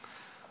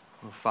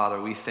Oh, Father,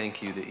 we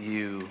thank you that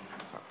you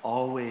are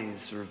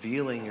always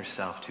revealing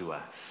yourself to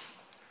us,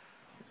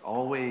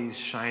 always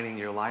shining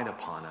your light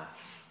upon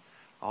us,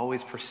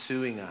 always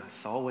pursuing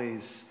us,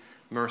 always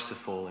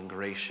merciful and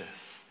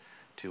gracious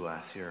to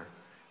us. You're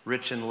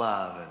rich in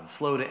love and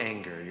slow to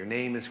anger. Your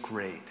name is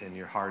great and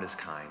your heart is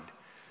kind.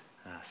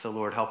 So,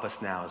 Lord, help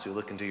us now as we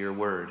look into your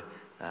word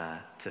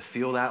to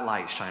feel that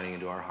light shining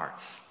into our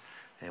hearts.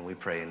 And we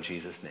pray in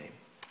Jesus' name.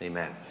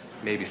 Amen.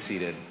 You may be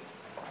seated.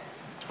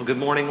 Well, good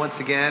morning once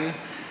again.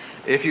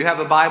 If you have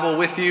a Bible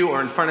with you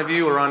or in front of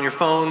you or on your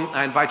phone,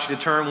 I invite you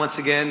to turn once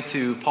again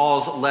to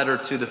Paul's letter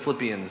to the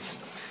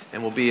Philippians.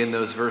 And we'll be in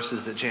those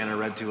verses that Jana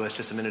read to us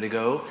just a minute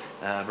ago,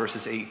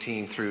 verses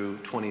 18 through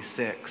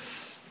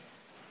 26.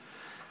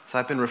 So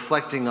I've been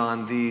reflecting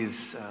on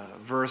these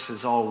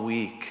verses all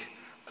week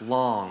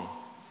long.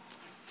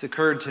 It's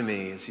occurred to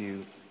me as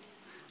you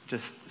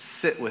just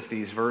sit with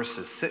these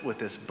verses, sit with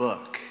this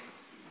book,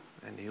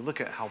 and you look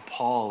at how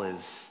Paul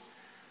is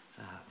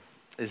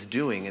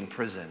doing in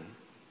prison,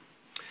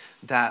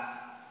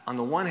 that on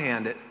the one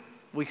hand,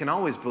 we can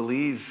always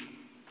believe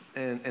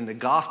in the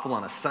gospel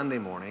on a Sunday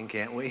morning,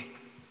 can't we?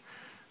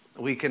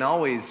 We can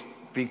always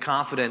be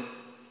confident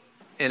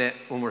in it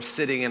when we're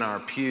sitting in our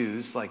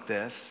pews like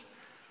this.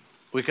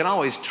 We can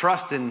always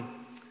trust in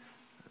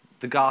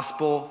the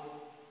gospel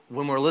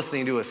when we're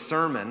listening to a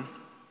sermon.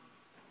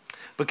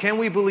 But can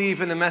we believe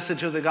in the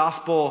message of the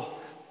gospel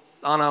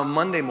on a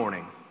Monday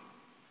morning?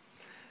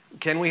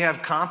 Can we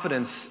have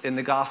confidence in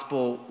the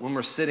gospel when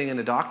we're sitting in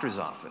a doctor's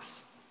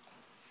office?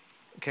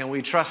 Can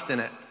we trust in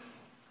it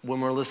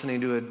when we're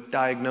listening to a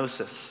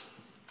diagnosis?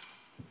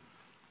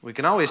 We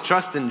can always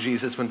trust in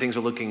Jesus when things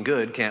are looking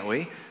good, can't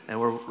we? And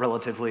we're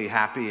relatively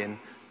happy and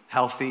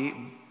healthy.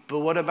 But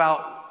what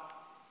about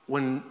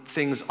when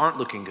things aren't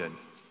looking good?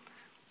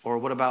 Or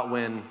what about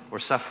when we're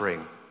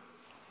suffering?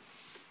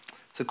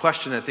 It's a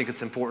question I think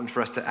it's important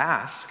for us to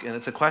ask, and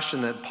it's a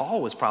question that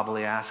Paul was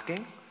probably asking.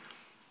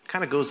 It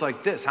kind of goes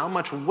like this: how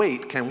much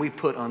weight can we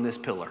put on this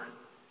pillar?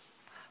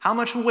 How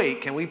much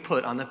weight can we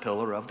put on the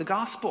pillar of the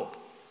gospel?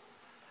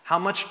 How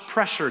much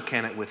pressure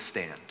can it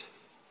withstand?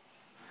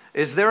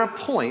 Is there a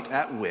point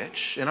at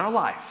which in our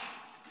life,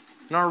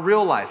 in our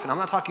real life, and I'm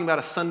not talking about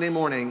a Sunday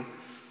morning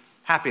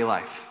happy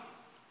life,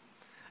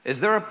 is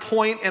there a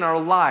point in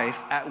our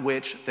life at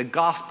which the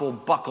gospel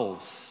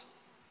buckles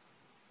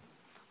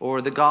or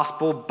the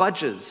gospel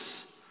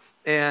budges,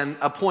 and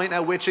a point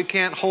at which it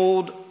can't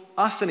hold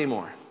us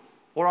anymore,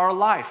 or our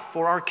life,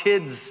 or our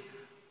kids,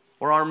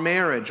 or our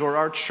marriage, or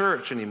our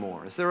church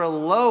anymore? Is there a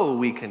low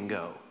we can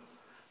go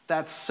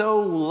that's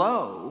so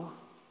low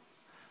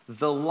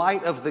the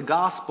light of the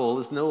gospel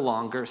is no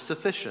longer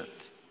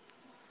sufficient?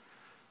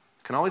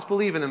 Can always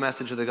believe in the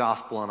message of the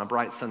gospel on a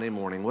bright Sunday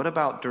morning. What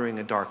about during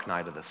a dark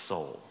night of the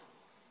soul?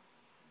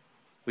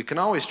 We can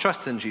always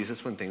trust in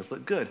Jesus when things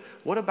look good.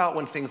 What about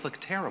when things look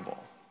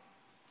terrible?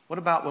 What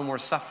about when we're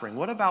suffering?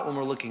 What about when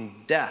we're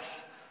looking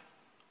death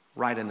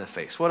right in the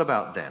face? What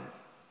about then?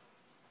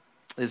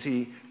 Is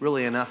he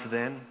really enough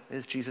then?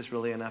 Is Jesus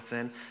really enough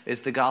then?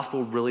 Is the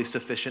gospel really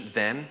sufficient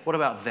then? What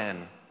about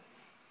then?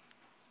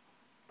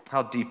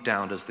 How deep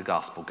down does the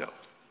gospel go?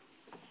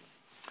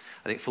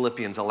 I think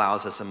Philippians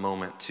allows us a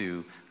moment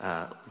to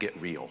get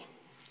real,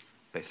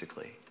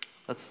 basically.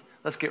 Let's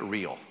get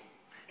real.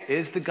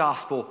 Is the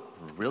gospel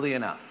really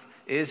enough?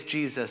 Is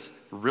Jesus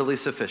really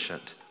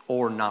sufficient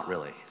or not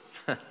really?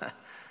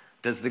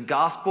 Does the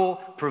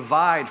gospel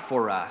provide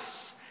for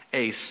us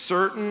a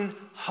certain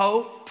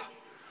hope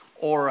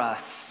or a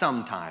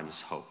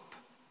sometimes hope?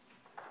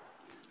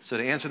 So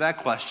to answer that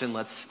question,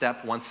 let's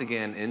step once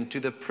again into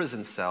the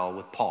prison cell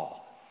with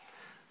Paul.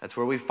 That's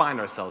where we find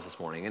ourselves this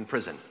morning, in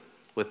prison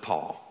with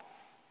Paul,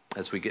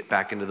 as we get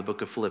back into the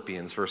book of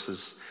Philippians,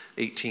 verses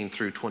 18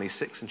 through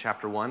 26 in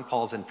chapter 1.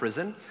 Paul's in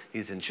prison.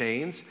 He's in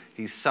chains.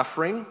 He's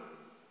suffering.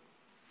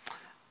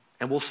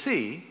 And we'll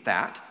see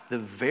that the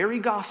very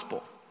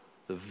gospel,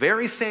 the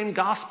very same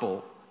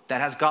gospel that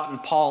has gotten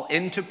Paul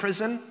into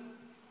prison,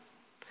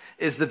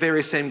 is the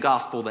very same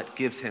gospel that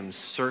gives him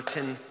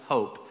certain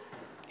hope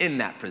in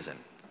that prison.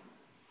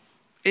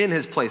 In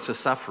his place of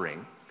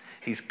suffering,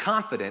 he's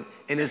confident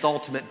in his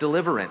ultimate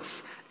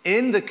deliverance.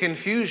 In the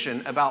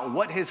confusion about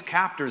what his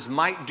captors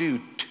might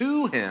do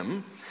to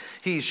him,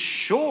 he's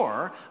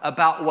sure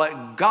about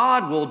what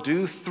God will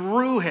do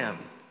through him.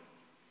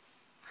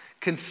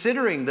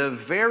 Considering the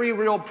very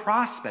real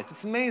prospect,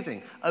 it's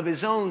amazing, of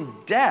his own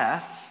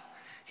death,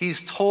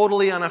 he's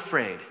totally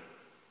unafraid.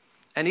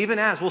 And even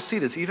as, we'll see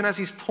this, even as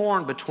he's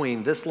torn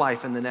between this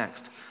life and the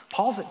next,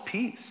 Paul's at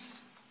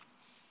peace.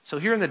 So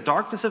here in the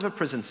darkness of a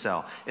prison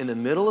cell, in the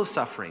middle of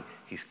suffering,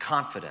 he's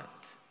confident.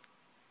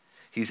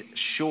 He's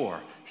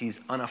sure. He's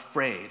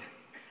unafraid.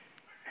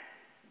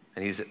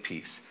 And he's at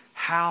peace.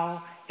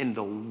 How in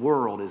the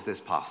world is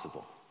this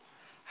possible?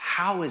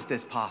 How is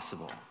this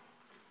possible?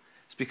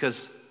 It's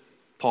because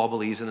Paul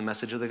believes in the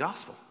message of the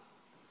gospel.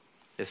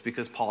 It's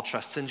because Paul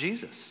trusts in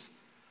Jesus.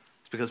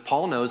 It's because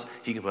Paul knows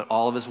he can put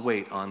all of his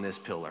weight on this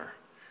pillar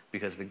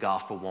because the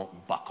gospel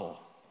won't buckle.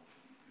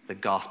 The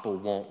gospel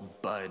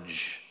won't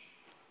budge.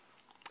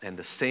 And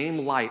the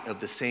same light of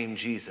the same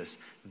Jesus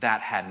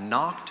that had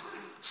knocked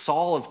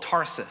Saul of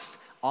Tarsus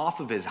off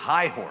of his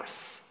high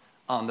horse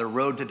on the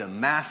road to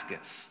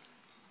Damascus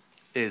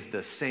is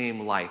the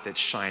same light that's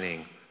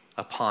shining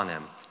upon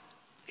him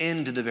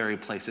into the very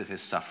place of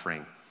his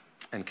suffering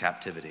and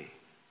captivity.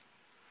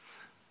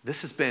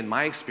 This has been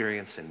my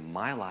experience in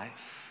my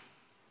life.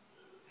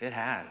 It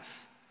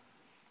has.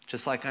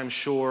 Just like I'm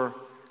sure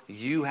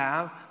you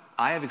have,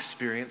 I have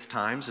experienced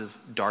times of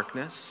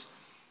darkness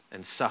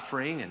and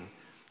suffering and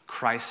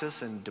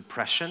crisis and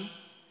depression.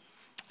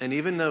 And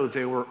even though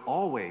there were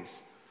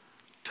always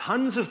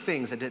tons of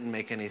things that didn't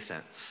make any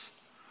sense,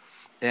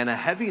 and a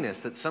heaviness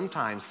that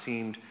sometimes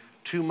seemed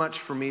too much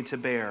for me to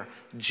bear,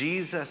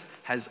 Jesus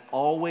has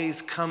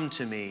always come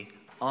to me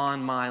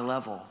on my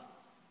level.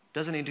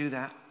 Doesn't he do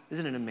that?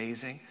 Isn't it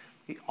amazing?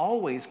 He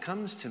always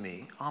comes to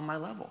me on my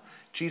level.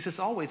 Jesus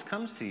always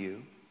comes to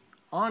you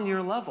on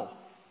your level.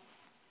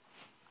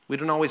 We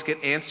don't always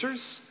get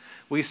answers.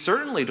 We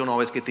certainly don't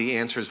always get the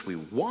answers we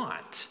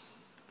want,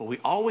 but we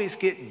always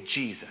get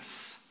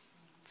Jesus.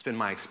 It's been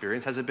my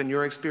experience. Has it been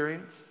your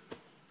experience?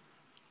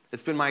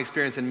 It's been my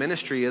experience in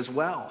ministry as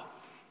well.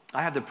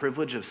 I have the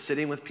privilege of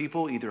sitting with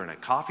people either in a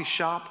coffee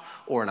shop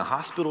or in a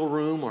hospital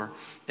room or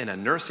in a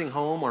nursing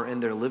home or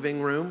in their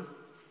living room.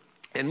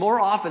 And more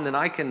often than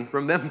I can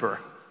remember,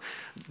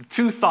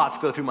 two thoughts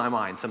go through my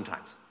mind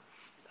sometimes.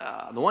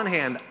 On the one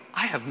hand,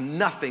 I have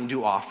nothing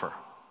to offer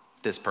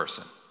this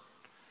person.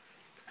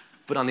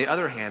 But on the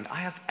other hand, I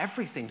have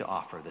everything to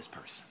offer this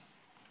person.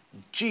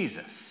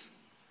 Jesus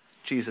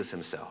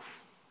himself.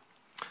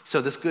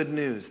 So this good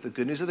news, the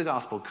good news of the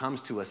gospel,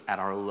 comes to us at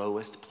our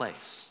lowest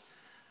place.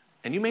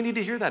 And you may need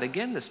to hear that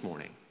again this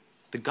morning.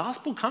 The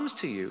gospel comes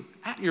to you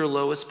at your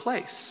lowest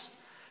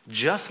place,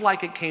 just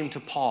like it came to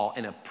Paul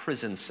in a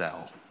prison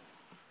cell.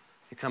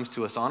 It comes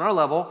to us on our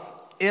level,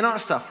 in our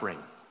suffering,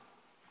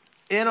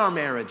 in our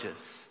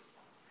marriages,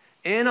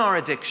 in our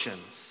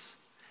addictions,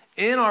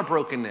 in our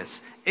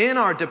brokenness, in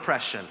our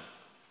depression,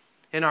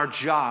 in our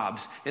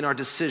jobs, in our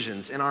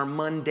decisions, in our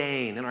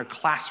mundane, in our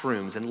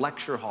classrooms and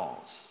lecture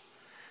halls.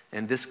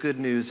 And this good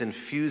news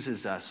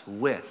infuses us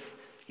with,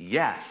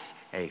 yes,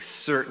 a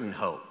certain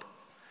hope.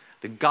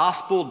 The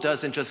gospel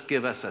doesn't just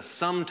give us a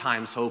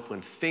sometimes hope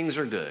when things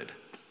are good.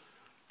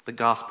 The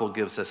gospel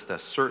gives us the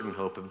certain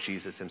hope of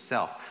Jesus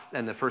himself.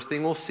 And the first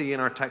thing we'll see in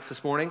our text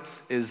this morning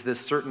is this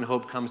certain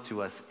hope comes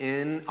to us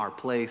in our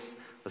place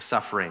of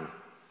suffering.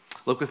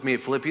 Look with me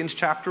at Philippians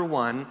chapter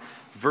 1,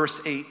 verse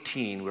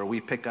 18, where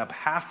we pick up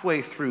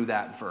halfway through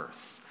that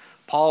verse.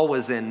 Paul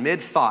was in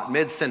mid-thought,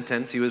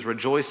 mid-sentence. He was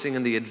rejoicing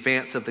in the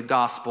advance of the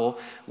gospel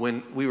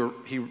when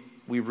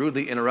we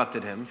rudely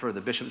interrupted him for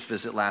the bishop's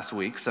visit last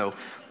week. So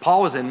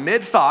Paul was in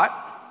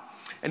mid-thought,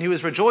 and he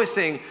was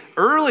rejoicing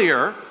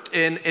earlier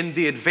in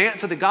the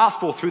advance of the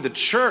gospel through the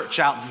church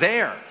out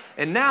there.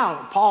 And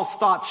now Paul's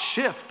thoughts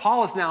shift.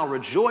 Paul is now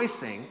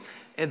rejoicing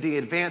in the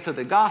advance of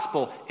the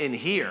gospel in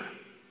here,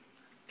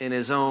 in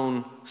his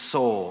own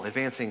soul,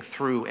 advancing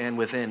through and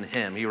within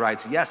him. He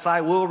writes, "Yes,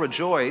 I will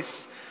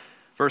rejoice."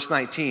 Verse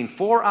 19,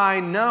 "For I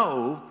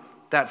know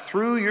that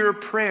through your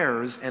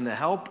prayers and the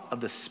help of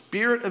the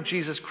Spirit of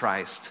Jesus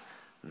Christ,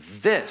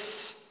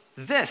 this,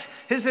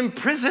 his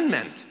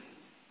imprisonment,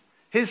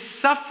 his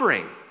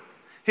suffering,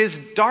 his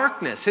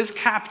darkness, his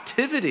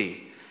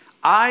captivity,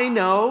 I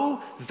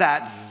know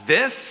that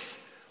this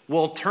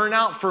will turn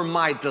out for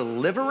my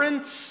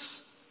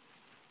deliverance."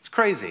 It's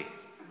crazy.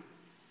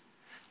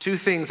 Two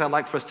things I'd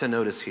like for us to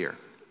notice here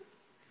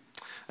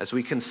as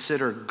we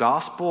consider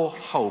gospel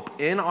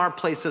hope in our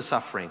place of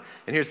suffering.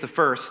 And here's the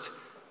first.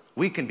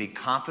 We can be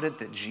confident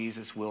that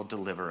Jesus will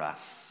deliver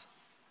us.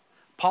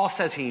 Paul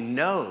says he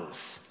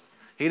knows.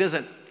 He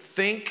doesn't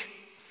think,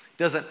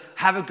 doesn't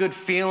have a good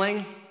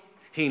feeling.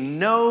 He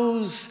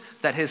knows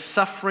that his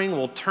suffering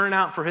will turn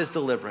out for his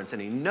deliverance.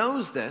 And he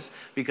knows this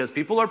because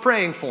people are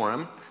praying for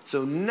him.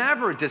 So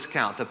never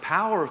discount the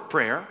power of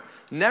prayer.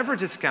 Never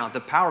discount the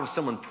power of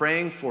someone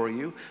praying for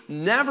you.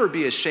 Never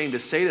be ashamed to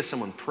say to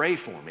someone, "Pray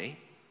for me."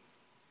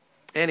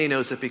 And he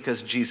knows it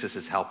because Jesus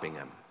is helping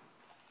him.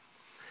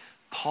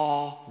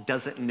 Paul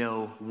doesn't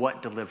know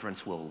what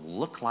deliverance will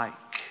look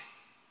like.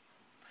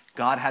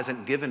 God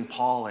hasn't given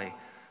Paul a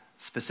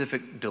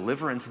specific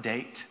deliverance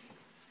date.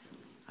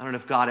 I don't know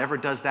if God ever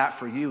does that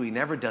for you. He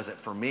never does it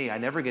for me. I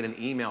never get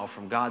an email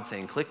from God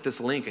saying, "Click this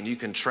link and you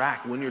can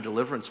track when your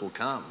deliverance will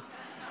come."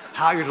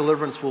 How your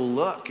deliverance will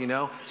look,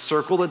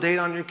 circle the date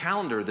on your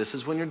calendar. This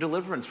is when your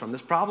deliverance from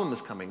this problem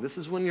is coming. This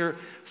is when your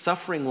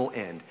suffering will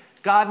end.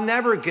 God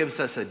never gives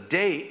us a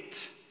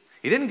date.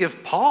 He didn't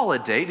give Paul a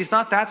date. He's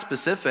not that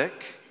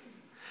specific.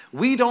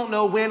 We don't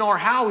know when or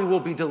how we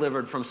will be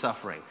delivered from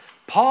suffering.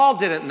 Paul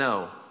didn't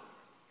know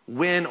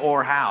when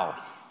or how.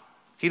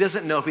 He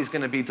doesn't know if he's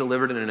going to be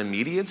delivered in an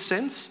immediate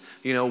sense.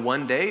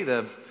 One day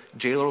the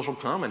jailers will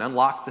come and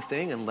unlock the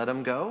thing and let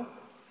him go.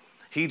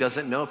 He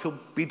doesn't know if he'll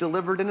be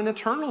delivered in an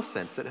eternal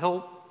sense, that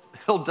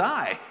he'll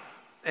die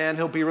and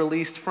he'll be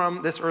released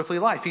from this earthly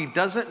life. He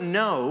doesn't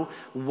know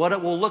what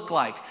it will look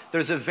like.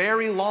 There's a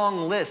very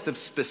long list of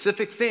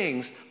specific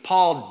things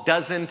Paul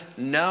doesn't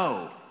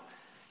know.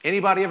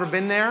 Anybody ever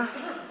been there?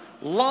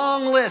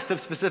 Long list of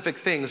specific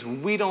things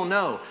we don't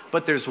know.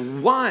 But there's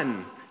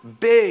one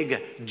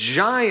big,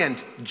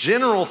 giant,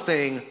 general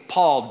thing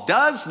Paul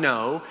does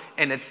know,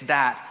 and it's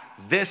that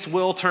this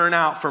will turn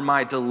out for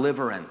my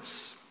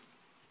deliverance.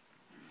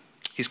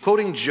 He's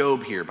quoting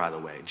Job here, by the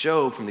way.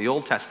 Job from the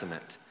Old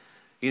Testament.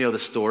 You know the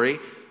story.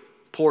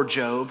 Poor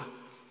Job,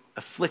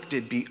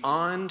 afflicted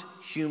beyond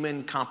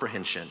human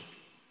comprehension.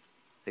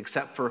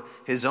 Except for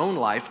his own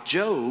life,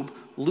 Job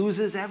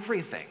loses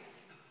everything.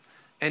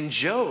 And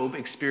Job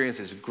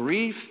experiences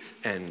grief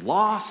and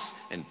loss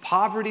and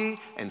poverty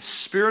and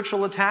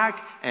spiritual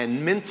attack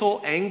and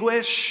mental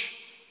anguish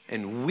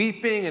and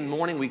weeping and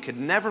mourning we could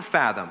never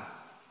fathom.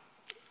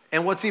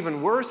 And what's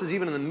even worse is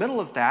even in the middle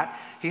of that,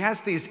 he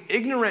has these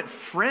ignorant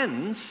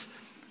friends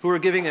who are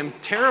giving him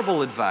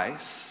terrible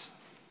advice,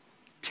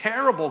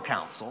 terrible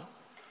counsel,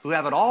 who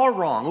have it all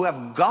wrong, who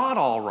have God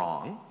all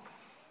wrong.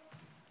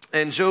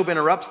 And Job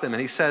interrupts them,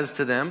 and he says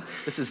to them,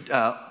 this is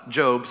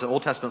Job's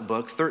Old Testament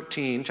book,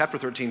 chapter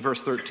 13,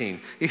 verse 13.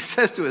 He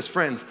says to his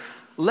friends,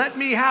 let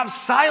me have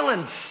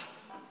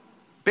silence.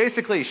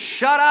 Basically,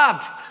 shut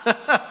up,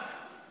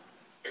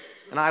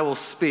 and I will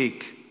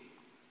speak.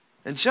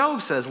 And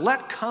Job says,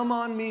 let come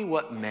on me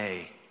what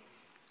may.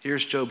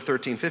 Here's Job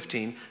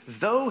 13:15.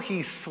 Though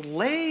he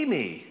slay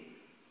me,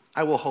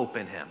 I will hope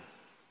in him.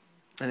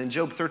 And in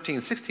Job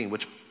 13:16,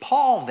 which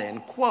Paul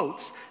then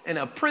quotes in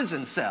a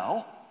prison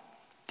cell,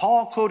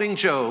 Paul quoting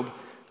Job,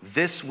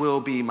 this will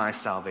be my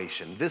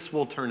salvation. This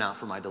will turn out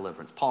for my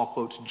deliverance. Paul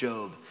quotes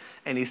Job,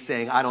 and he's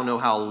saying, I don't know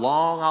how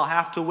long I'll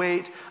have to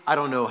wait. I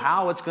don't know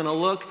how it's going to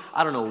look.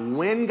 I don't know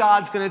when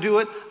God's going to do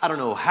it. I don't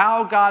know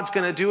how God's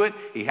going to do it.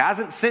 He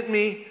hasn't sent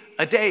me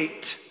a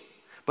date,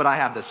 but I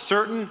have the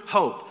certain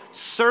hope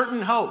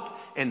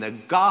in the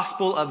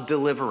gospel of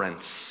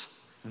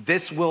deliverance.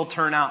 This will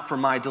turn out for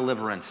my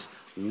deliverance,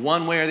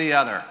 one way or the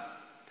other,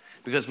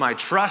 because my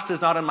trust is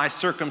not in my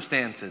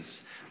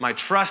circumstances. My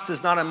trust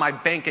is not in my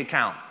bank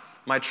account.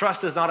 My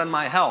trust is not in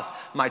my health.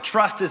 My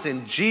trust is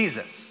in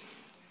Jesus.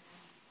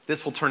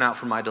 This will turn out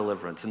for my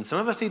deliverance. And some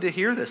of us need to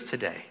hear this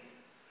today.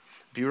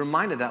 Be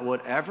reminded that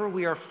whatever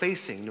we are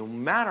facing, no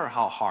matter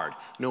how hard,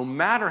 no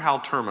matter how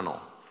terminal,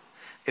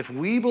 if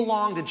we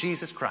belong to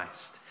Jesus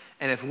Christ,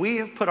 and if we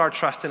have put our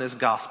trust in his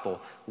gospel,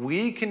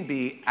 we can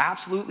be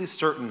absolutely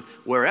certain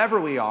wherever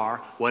we are,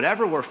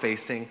 whatever we're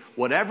facing,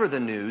 whatever the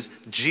news,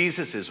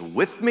 Jesus is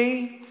with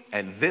me,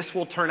 and this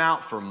will turn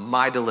out for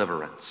my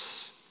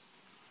deliverance.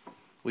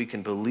 We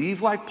can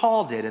believe like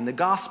Paul did in the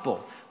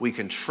gospel. We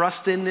can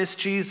trust in this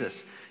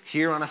Jesus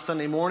here on a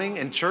Sunday morning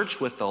in church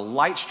with the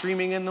light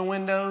streaming in the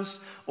windows,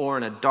 or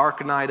in a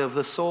dark night of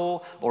the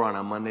soul, or on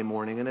a Monday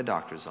morning in a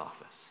doctor's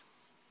office.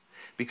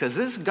 Because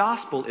this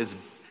gospel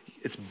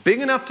it's big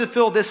enough to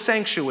fill this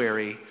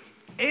sanctuary,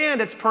 and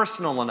it's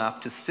personal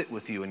enough to sit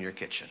with you in your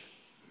kitchen.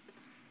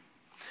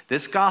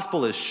 This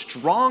gospel is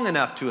strong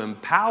enough to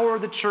empower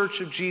the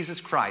church of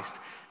Jesus Christ,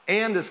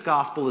 and this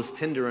gospel is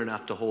tender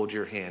enough to hold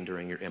your hand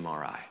during your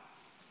MRI.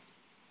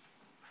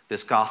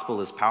 This gospel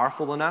is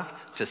powerful enough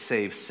to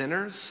save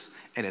sinners,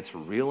 and it's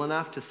real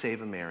enough to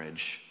save a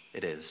marriage.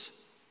 It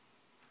is.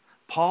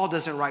 Paul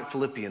doesn't write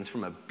Philippians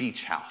from a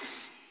beach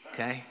house,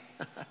 okay?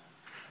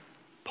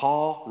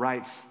 Paul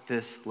writes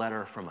this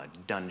letter from a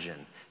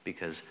dungeon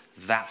because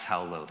that's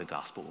how low the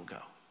gospel will go.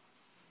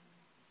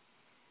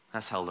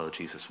 That's how low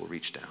Jesus will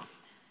reach down.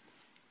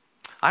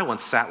 I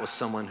once sat with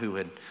someone who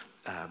had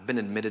been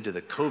admitted to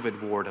the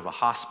COVID ward of a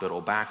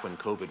hospital back when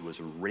COVID was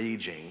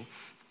raging,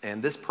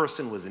 and this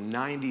person was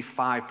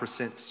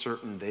 95%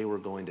 certain they were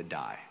going to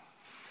die.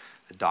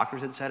 The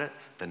doctors had said it,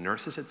 the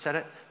nurses had said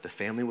it, the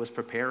family was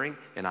preparing,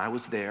 and I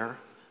was there.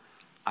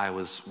 I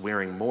was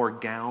wearing more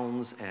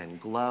gowns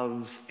and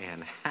gloves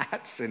and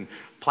hats and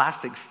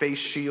plastic face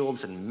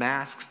shields and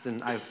masks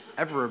than I've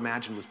ever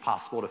imagined was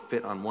possible to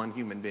fit on one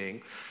human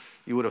being.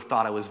 You would have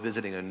thought I was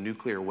visiting a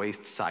nuclear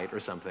waste site or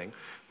something.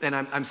 And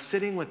I'm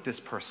sitting with this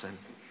person,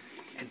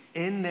 and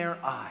in their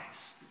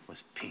eyes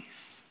was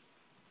peace.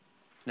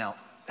 Now,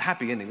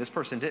 happy ending, this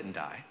person didn't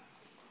die.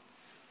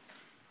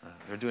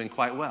 They're doing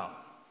quite well.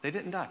 They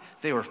didn't die.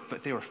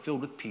 But they were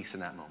filled with peace in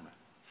that moment,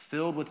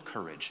 filled with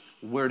courage.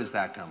 Where does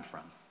that come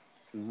from?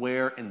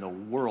 Where in the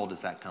world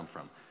does that come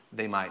from?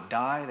 They might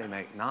die, they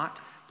might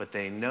not, but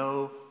they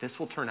know this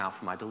will turn out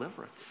for my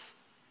deliverance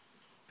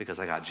because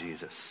I got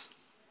Jesus.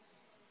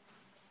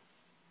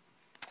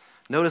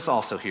 Notice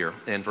also here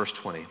in verse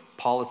 20,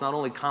 Paul is not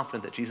only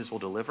confident that Jesus will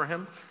deliver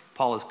him,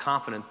 Paul is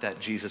confident that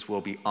Jesus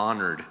will be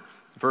honored.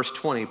 Verse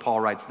 20, Paul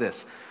writes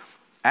this,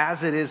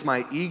 as it is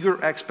my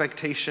eager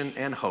expectation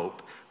and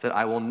hope that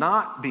I will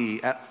not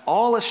be at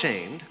all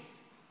ashamed,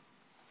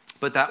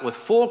 but that with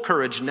full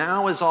courage,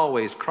 now as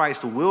always,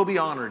 Christ will be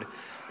honored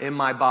in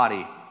my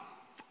body,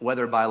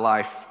 whether by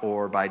life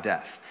or by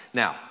death.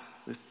 Now,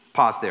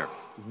 pause there.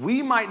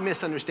 We might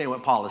misunderstand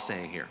what Paul is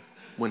saying here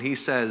when he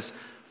says,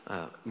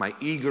 my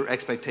eager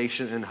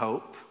expectation and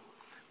hope.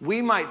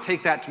 We might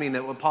take that to mean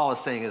that what Paul is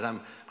saying is,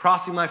 I'm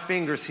crossing my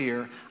fingers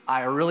here.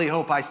 I really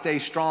hope I stay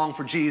strong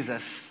for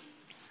Jesus.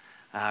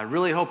 I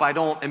really hope I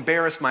don't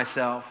embarrass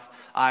myself.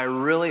 I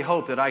really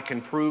hope that I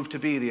can prove to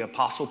be the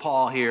Apostle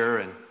Paul here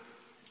and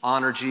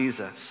honor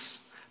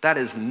Jesus. That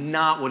is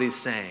not what he's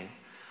saying.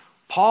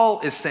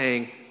 Paul is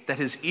saying that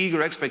his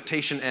eager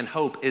expectation and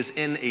hope is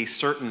in a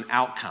certain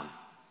outcome.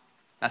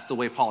 That's the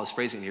way Paul is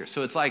phrasing it here.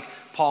 So it's like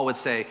Paul would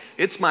say,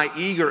 it's my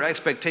eager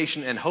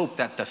expectation and hope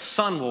that the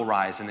sun will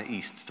rise in the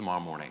east tomorrow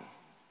morning.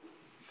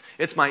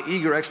 It's my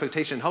eager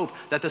expectation and hope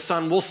that the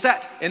sun will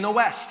set in the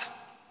west.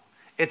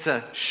 It's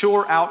a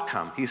sure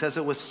outcome. He says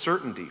it with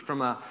certainty.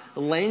 From a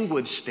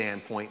language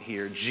standpoint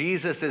here,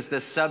 Jesus is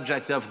the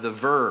subject of the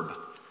verb.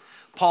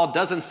 Paul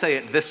doesn't say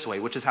it this way,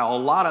 which is how a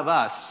lot of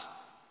us,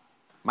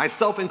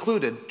 myself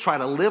included, try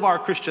to live our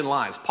Christian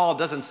lives. Paul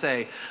doesn't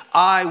say,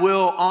 I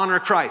will honor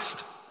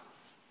Christ.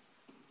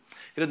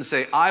 He doesn't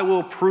say, I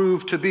will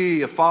prove to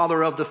be a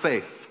father of the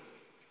faith.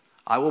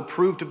 I will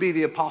prove to be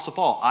the Apostle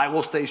Paul. I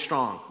will stay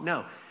strong.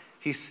 No,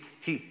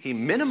 he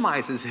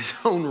minimizes his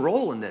own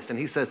role in this, and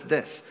he says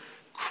this,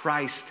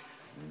 Christ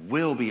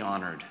will be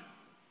honored.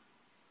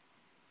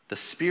 The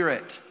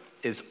Spirit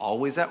is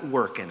always at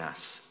work in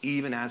us,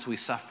 even as we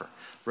suffer.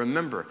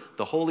 Remember,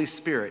 the Holy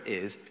Spirit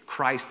is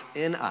Christ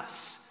in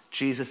us,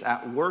 Jesus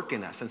at work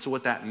in us. And so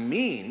what that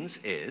means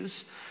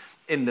is,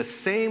 in the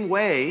same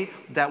way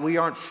that we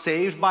aren't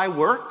saved by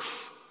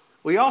works,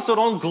 we also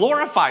don't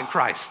glorify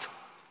Christ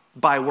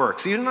by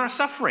works. Even in our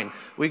suffering,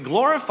 we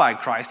glorify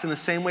Christ in the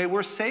same way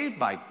we're saved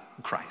by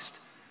Christ,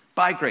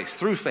 by grace,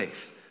 through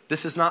faith.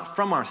 This is not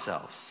from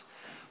ourselves.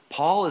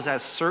 Paul is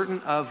as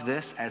certain of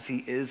this as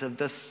he is of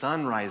the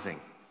sun rising.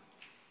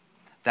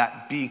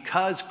 That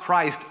because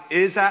Christ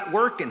is at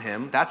work in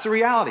him, that's a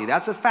reality,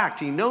 that's a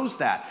fact. He knows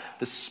that.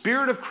 The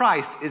Spirit of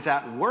Christ is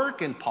at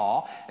work in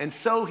Paul, and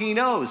so he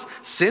knows,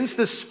 since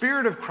the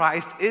Spirit of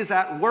Christ is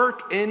at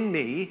work in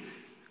me,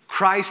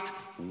 Christ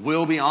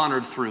will be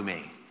honored through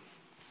me.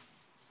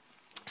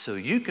 So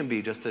you can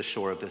be just as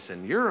sure of this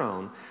in your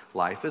own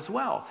life as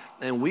well.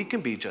 And we can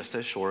be just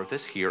as sure of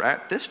this here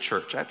at this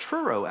church, at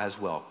Truro as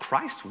well.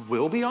 Christ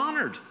will be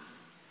honored.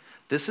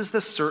 This is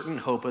the certain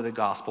hope of the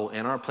gospel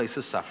in our place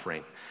of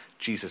suffering.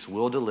 Jesus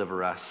will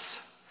deliver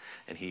us,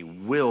 and he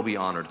will be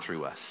honored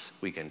through us.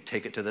 We can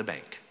take it to the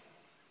bank.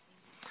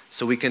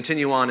 So we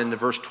continue on into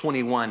verse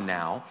 21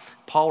 now.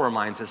 Paul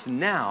reminds us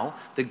now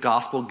the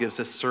gospel gives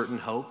us certain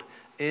hope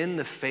in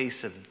the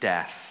face of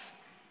death.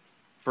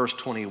 Verse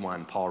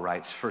 21, Paul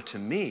writes, for to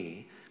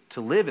me,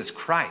 to live is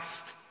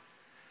Christ,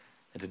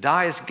 and to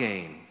die is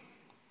gain.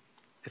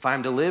 If I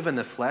am to live in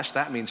the flesh,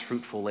 that means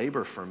fruitful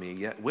labor for me,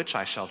 yet which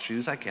I shall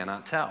choose I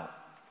cannot tell.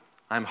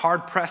 I am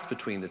hard pressed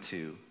between the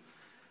two.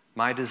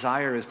 My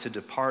desire is to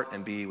depart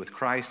and be with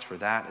Christ, for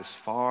that is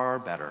far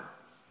better.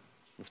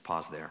 Let's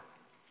pause there.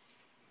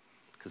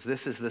 Because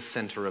this is the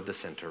center of the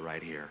center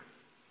right here.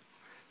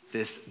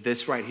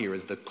 This right here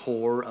is the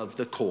core of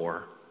the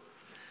core.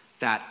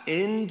 That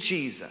in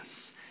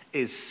Jesus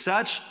is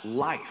such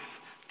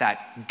life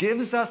that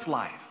gives us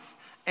life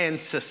and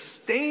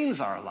sustains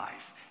our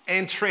life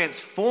and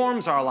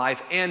transforms our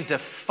life and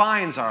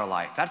defines our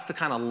life. That's the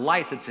kind of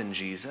light that's in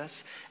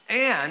Jesus.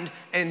 And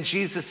in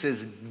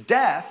Jesus'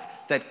 death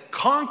that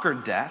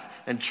conquered death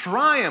and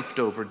triumphed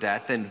over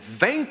death and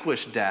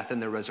vanquished death in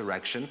the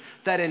resurrection,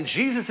 that in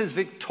Jesus'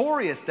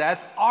 victorious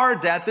death, our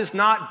death is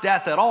not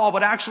death at all,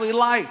 but actually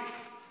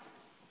life.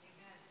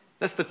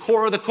 That's the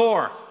core of the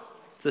core,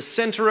 the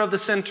center of the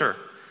center.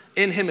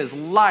 In him is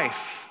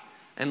life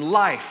and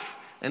life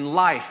and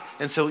life.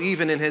 And so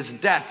even in his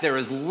death, there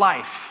is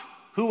life.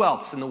 Who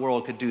else in the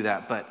world could do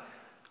that but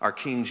our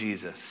King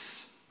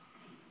Jesus?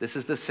 This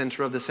is the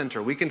center of the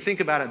center. We can think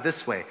about it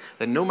this way,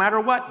 that no matter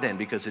what then,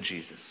 because of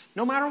Jesus,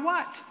 no matter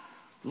what,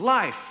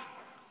 life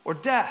or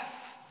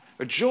death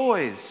or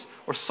joys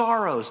or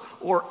sorrows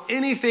or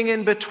anything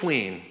in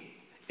between,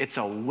 it's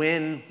a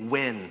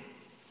win-win.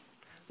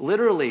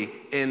 Literally,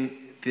 in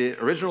the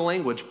original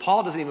language,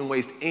 Paul doesn't even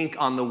waste ink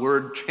on the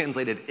word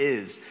translated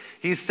is.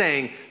 He's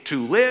saying,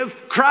 to live,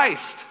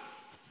 Christ.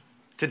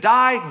 To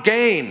die,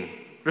 gain.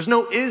 There's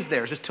no is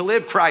there. It's just to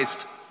live,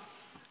 Christ.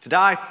 To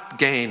die,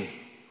 gain.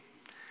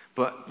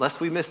 But lest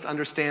we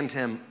misunderstand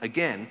him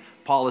again,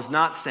 Paul is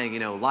not saying,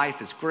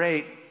 life is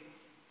great,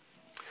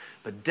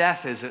 but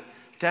death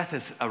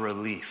is a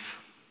relief.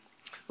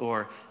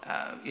 Or,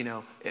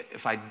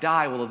 if I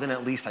die, well, then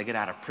at least I get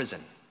out of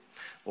prison.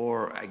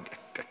 Or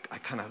I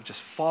kind of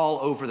just fall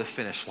over the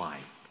finish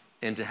line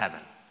into heaven.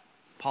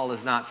 Paul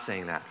is not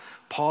saying that.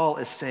 Paul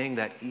is saying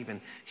that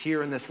even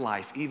here in this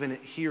life, even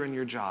here in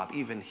your job,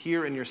 even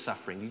here in your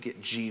suffering, you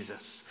get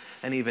Jesus.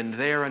 And even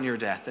there in your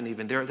death, and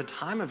even there at the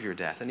time of your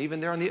death, and even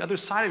there on the other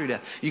side of your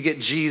death, you get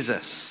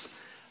Jesus.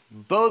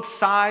 Both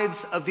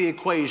sides of the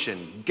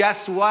equation.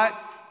 Guess what?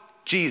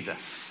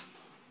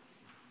 Jesus.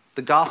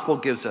 The gospel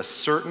gives us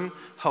certain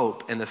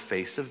hope in the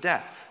face of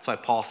death. That's why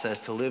Paul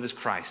says to live is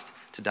Christ,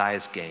 to die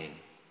is gain.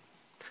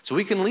 So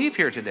we can leave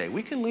here today.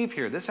 We can leave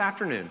here this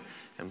afternoon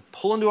and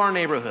pull into our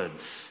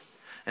neighborhoods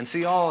and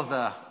see all of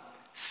the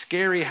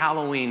scary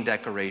Halloween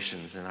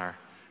decorations in our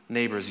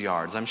neighbors'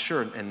 yards. I'm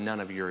sure in none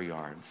of your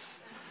yards.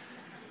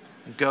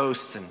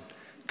 Ghosts and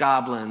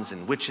goblins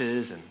and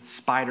witches and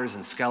spiders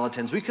and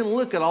skeletons. We can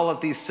look at all of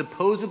these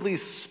supposedly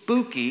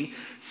spooky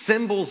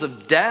symbols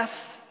of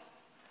death,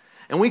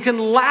 and we can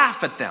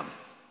laugh at them.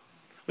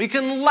 We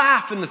can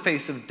laugh in the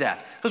face of death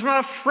because we're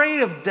not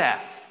afraid of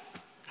death.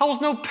 Hell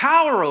has no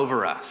power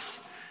over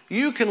us.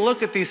 You can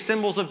look at these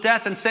symbols of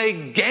death and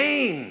say,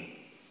 gain.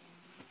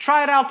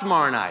 Try it out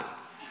tomorrow night.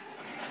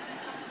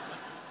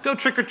 Go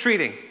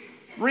trick-or-treating.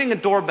 Ring a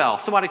doorbell.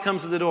 Somebody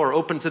comes to the door,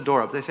 opens the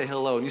door up. They say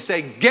hello, and you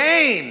say,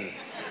 gain.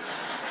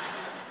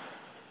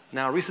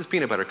 Now, a Reese's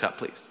Peanut Butter Cup,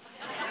 please.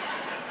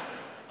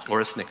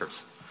 Or a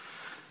Snickers.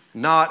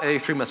 Not a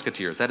Three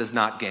Musketeers. That is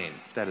not gain.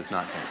 That is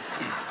not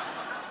gain.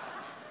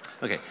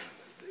 Okay.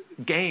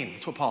 Gain.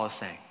 That's what Paul is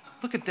saying.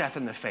 Look at death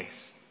in the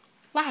face.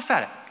 Laugh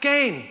at it.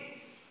 Gain.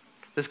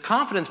 This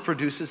confidence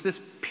produces this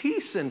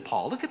peace in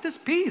Paul. Look at this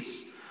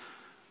peace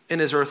in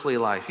his earthly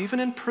life, even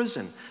in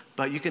prison.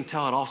 But you can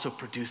tell it also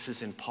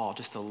produces in Paul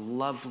just a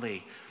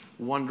lovely,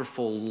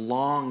 wonderful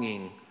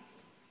longing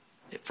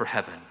for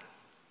heaven.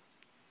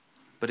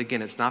 But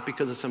again, it's not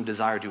because of some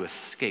desire to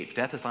escape.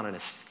 Death is not an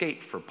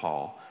escape for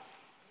Paul.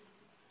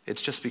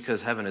 It's just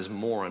because heaven is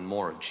more and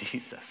more of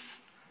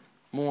Jesus.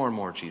 More and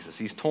more Jesus.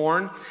 He's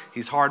torn.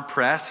 He's hard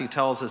pressed. He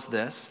tells us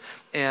this.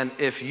 And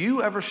if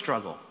you ever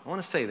struggle, I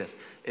want to say this.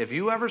 If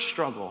you ever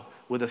struggle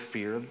with a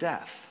fear of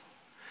death,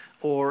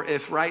 or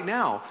if right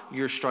now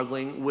you're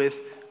struggling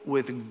with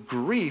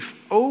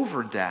grief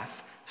over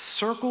death,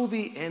 circle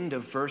the end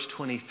of verse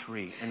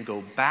 23 and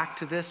go back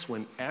to this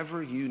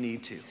whenever you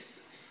need to.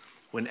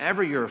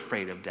 Whenever you're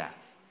afraid of death,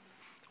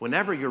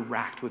 whenever you're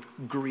racked with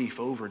grief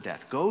over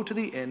death, go to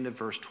the end of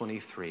verse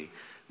 23.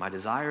 My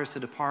desire is to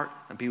depart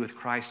and be with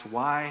Christ.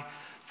 Why?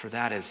 For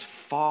that is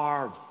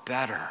far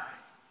better.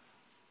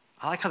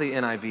 I like how the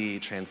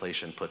NIV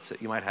translation puts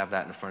it. You might have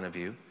that in front of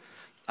you.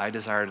 I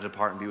desire to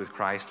depart and be with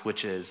Christ,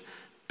 which is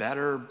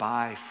better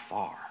by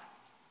far.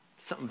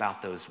 Something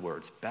about those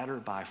words, better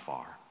by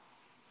far.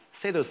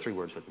 Say those three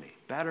words with me.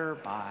 Better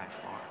by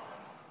far.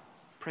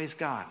 Praise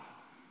God.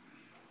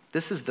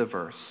 This is the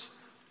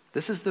verse.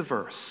 This is the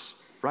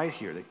verse right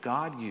here that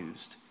God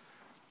used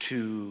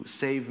to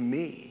save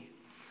me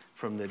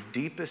from the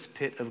deepest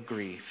pit of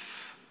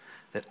grief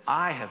that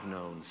I have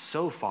known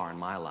so far in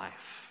my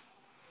life.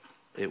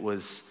 It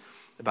was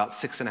about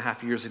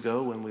 6.5 years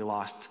ago when we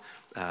lost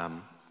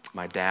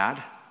my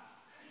dad.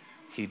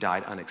 He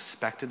died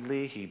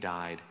unexpectedly. He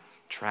died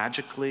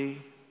tragically.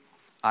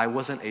 I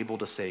wasn't able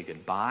to say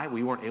goodbye.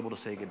 We weren't able to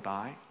say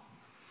goodbye.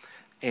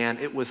 And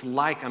it was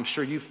like, I'm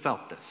sure you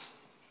felt this.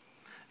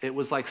 It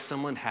was like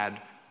someone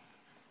had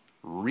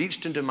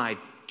reached into my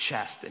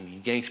chest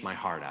and yanked my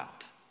heart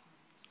out.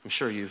 I'm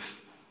sure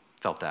you've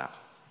felt that.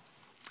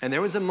 And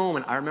there was a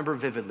moment I remember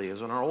vividly. It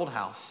was in our old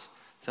house.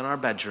 It's in our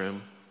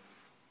bedroom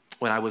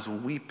when I was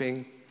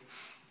weeping.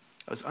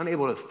 I was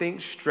unable to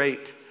think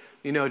straight.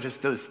 You know,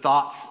 just those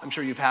thoughts. I'm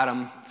sure you've had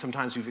them.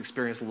 Sometimes you've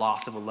experienced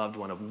loss of a loved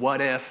one, of what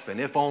if and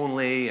if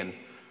only, and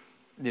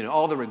you know,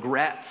 all the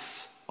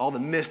regrets, all the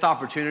missed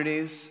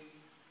opportunities,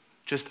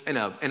 just in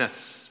a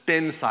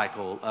spin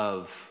cycle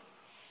of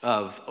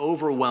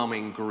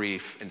overwhelming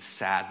grief and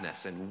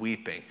sadness and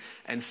weeping.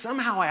 And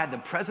somehow I had the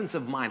presence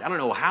of mind. I don't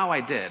know how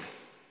I did.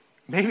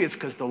 Maybe it's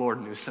because the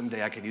Lord knew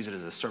someday I could use it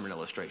as a sermon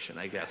illustration,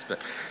 I guess.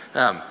 But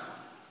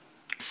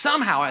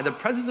somehow I had the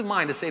presence of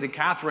mind to say to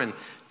Catherine,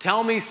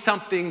 tell me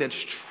something that's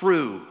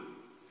true.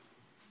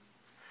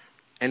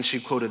 And she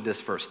quoted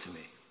this verse to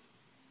me.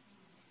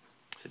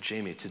 She said,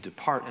 Jamie, to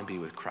depart and be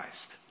with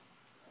Christ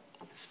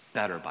is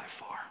better by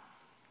far.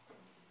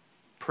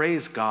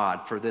 Praise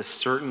God for this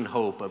certain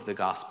hope of the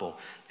gospel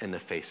in the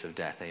face of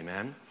death.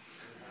 Amen?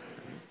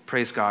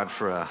 Praise God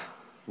for a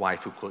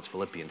wife who quotes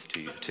Philippians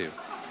to you, too.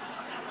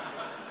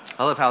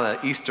 I love how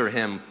the Easter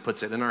hymn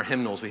puts it. In our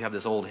hymnals, we have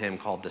this old hymn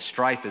called The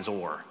Strife is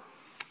O'er.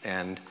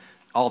 And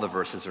all the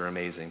verses are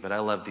amazing, but I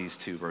love these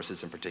two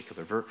verses in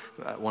particular.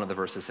 One of the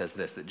verses says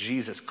this, that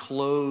Jesus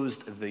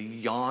closed the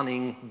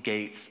yawning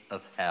gates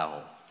of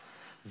hell.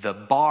 The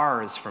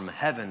bars from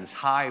heaven's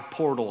high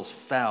portals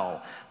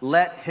fell.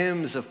 Let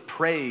hymns of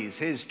praise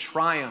his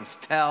triumphs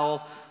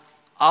tell.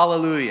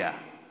 Alleluia.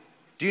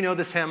 Do you know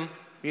this hymn?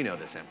 You know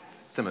this hymn,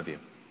 some of you.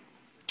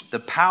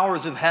 The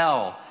powers of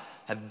hell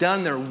have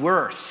done their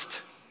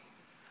worst,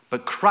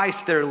 but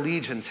Christ their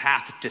legions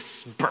hath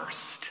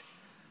dispersed.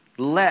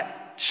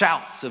 Let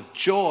shouts of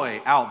joy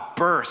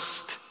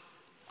outburst.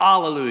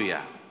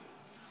 Alleluia.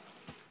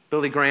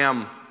 Billy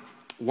Graham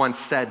once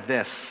said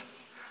this,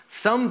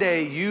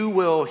 someday you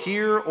will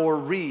hear or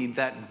read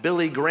that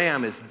Billy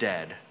Graham is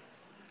dead.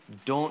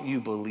 Don't you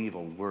believe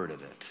a word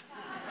of it.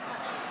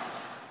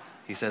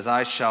 He says,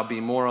 I shall be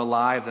more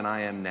alive than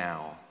I am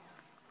now.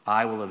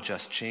 I will have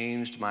just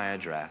changed my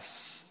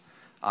address.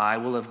 I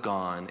will have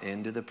gone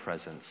into the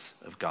presence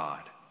of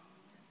God.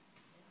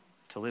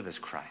 To live is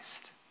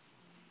Christ.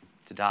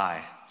 To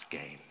die is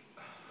gain.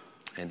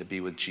 And to be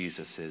with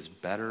Jesus is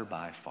better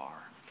by far.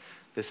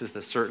 This is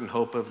the certain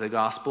hope of the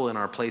gospel in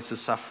our place of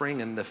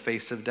suffering, in the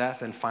face of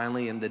death, and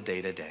finally in the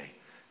day-to-day.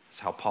 That's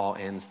how Paul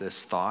ends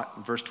this thought.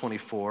 In verse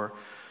 24,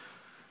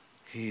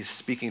 He's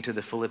speaking to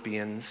the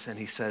Philippians, and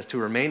he says, to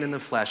remain in the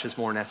flesh is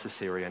more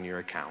necessary on your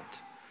account.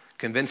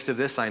 Convinced of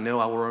this, I know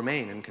I will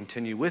remain and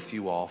continue with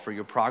you all for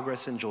your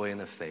progress and joy in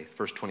the faith.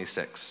 Verse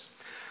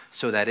 26,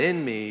 so that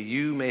in me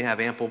you may have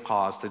ample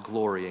cause to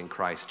glory in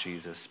Christ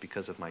Jesus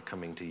because of my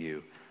coming to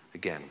you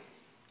again.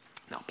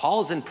 Now,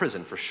 Paul is in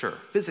prison for sure.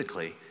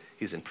 Physically,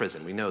 he's in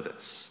prison. We know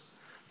this.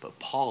 But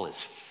Paul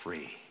is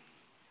free.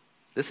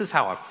 This is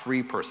how a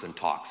free person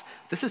talks.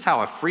 This is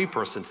how a free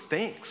person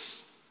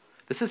thinks.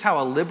 This is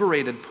how a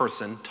liberated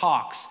person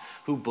talks,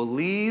 who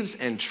believes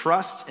and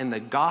trusts in the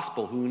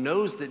gospel, who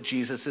knows that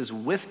Jesus is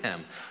with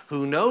him,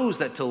 who knows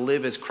that to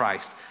live is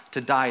Christ,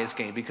 to die is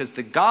gain, because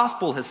the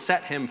gospel has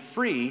set him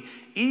free,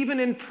 even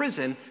in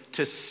prison,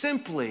 to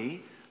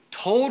simply,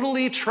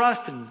 totally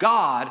trust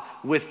God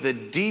with the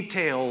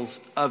details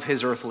of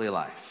his earthly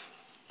life,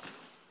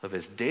 of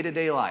his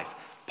day-to-day life.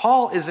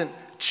 Paul isn't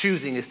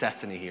choosing his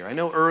destiny here. I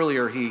know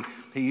earlier he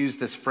used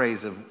this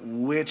phrase of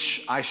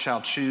which I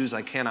shall choose,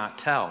 I cannot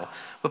tell.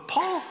 But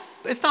Paul,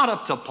 it's not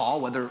up to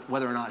Paul whether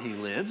or not he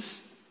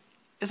lives.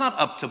 It's not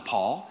up to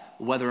Paul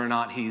whether or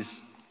not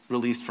he's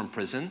released from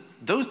prison.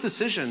 Those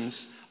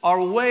decisions are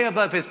way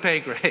above his pay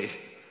grade.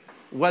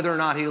 Whether or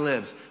not he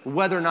lives,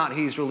 whether or not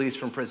he's released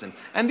from prison.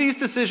 And these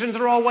decisions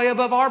are all way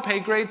above our pay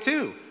grade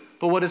too.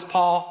 But what does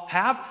Paul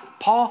have?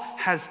 Paul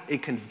has a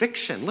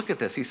conviction. Look at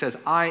this. He says,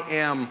 I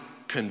am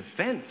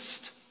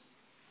convinced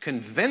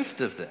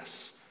of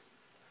this.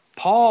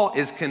 Paul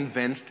is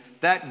convinced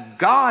that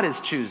God is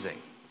choosing.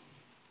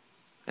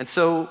 And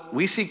so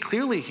we see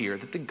clearly here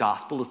that the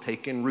gospel has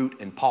taken root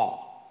in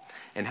Paul.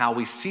 And how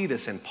we see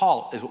this in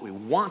Paul is what we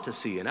want to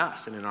see in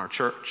us and in our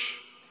church.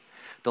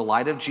 The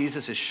light of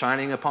Jesus is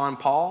shining upon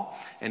Paul.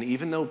 And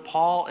even though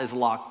Paul is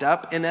locked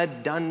up in a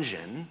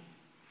dungeon,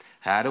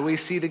 how do we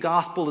see the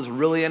gospel is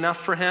really enough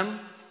for him?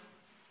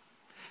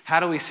 How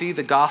do we see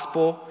the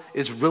gospel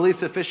is really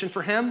sufficient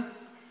for him?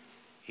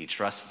 He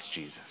trusts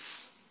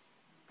Jesus.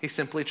 He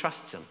simply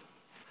trusts him.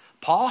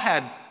 Paul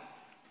had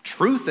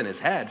truth in his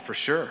head for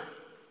sure.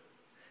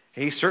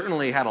 He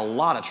certainly had a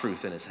lot of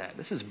truth in his head.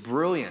 This is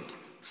brilliant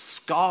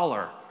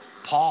scholar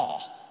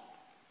Paul.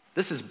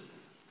 This is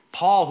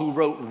Paul who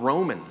wrote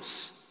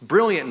Romans.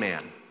 Brilliant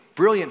man,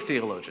 brilliant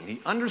theologian.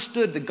 He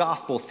understood the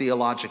gospel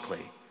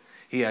theologically.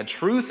 He had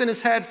truth in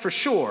his head for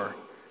sure,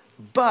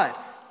 but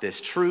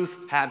this truth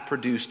had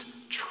produced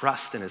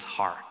trust in his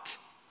heart.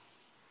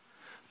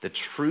 The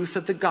truth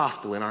of the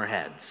gospel in our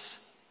heads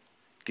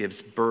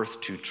gives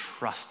birth to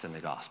trust in the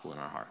gospel in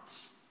our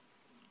hearts.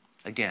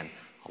 Again,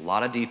 a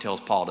lot of details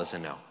Paul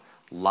doesn't know.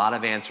 A lot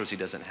of answers he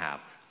doesn't have.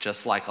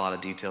 Just like a lot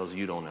of details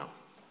you don't know.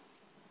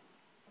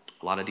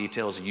 A lot of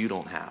details you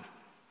don't have.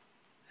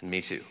 And me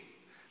too.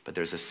 But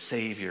there's a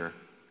Savior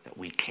that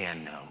we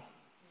can know.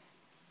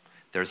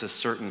 There's a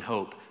certain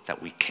hope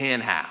that we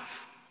can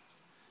have.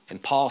 And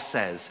Paul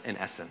says, in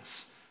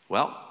essence,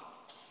 well,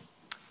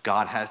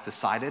 God has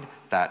decided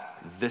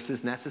that this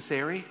is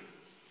necessary.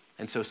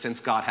 And so since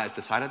God has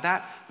decided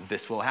that,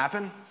 this will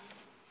happen.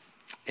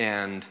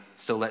 And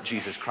so let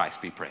Jesus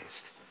Christ be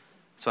praised.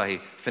 So he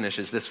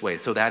finishes this way,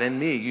 so that in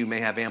me you may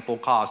have ample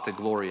cause to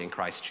glory in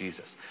Christ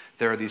Jesus.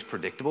 There are these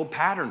predictable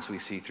patterns we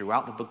see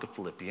throughout the book of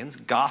Philippians,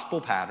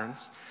 gospel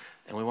patterns,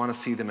 and we want to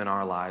see them in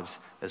our lives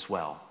as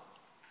well.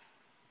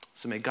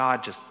 So may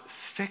God just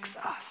fix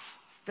us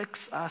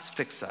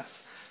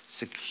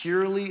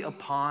securely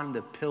upon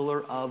the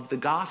pillar of the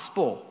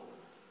gospel.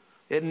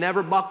 It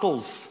never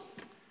buckles.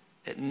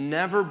 It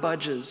never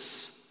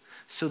budges,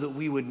 so that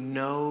we would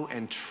know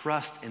and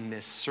trust in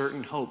this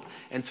certain hope,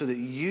 and so that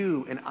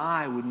you and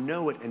I would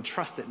know it and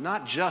trust it,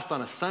 not just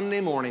on a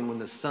Sunday morning when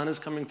the sun is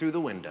coming through the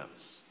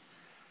windows,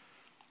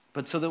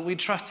 but so that we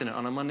trust in it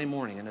on a Monday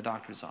morning in a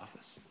doctor's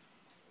office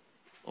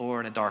or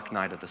in a dark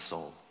night of the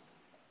soul.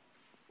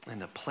 In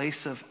the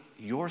place of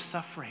your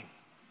suffering,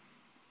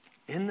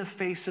 in the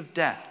face of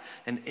death,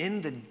 and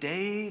in the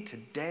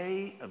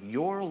day-to-day of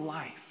your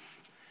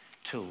life,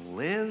 to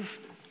live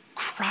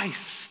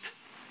Christ.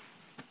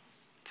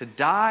 To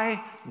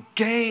die,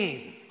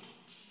 gain.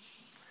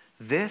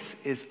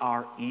 This is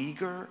our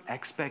eager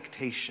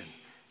expectation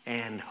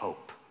and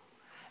hope.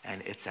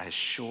 And it's as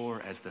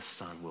sure as the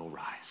sun will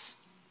rise.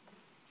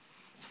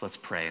 So let's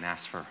pray and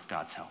ask for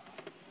God's help.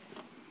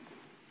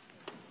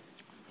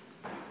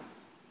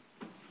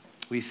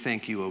 We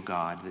thank you, O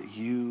God, that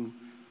you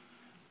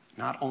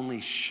not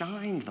only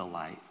shine the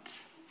light,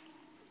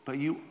 but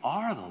you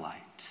are the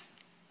light.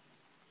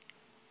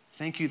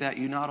 Thank you that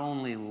you not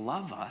only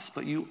love us,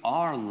 but you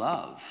are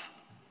love.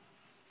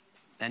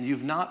 And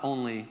you've not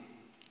only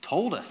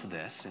told us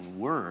this in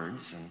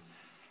words and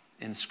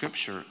in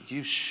Scripture,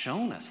 you've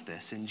shown us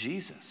this in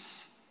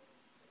Jesus.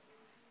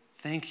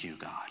 Thank you,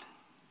 God.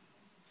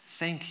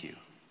 Thank you.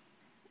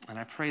 And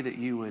I pray that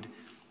you would,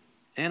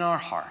 in our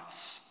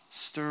hearts,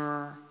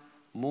 stir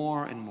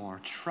more and more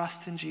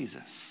trust in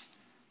Jesus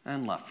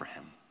and love for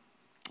him.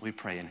 We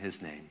pray in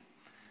his name.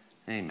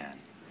 Amen.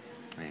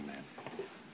 Amen.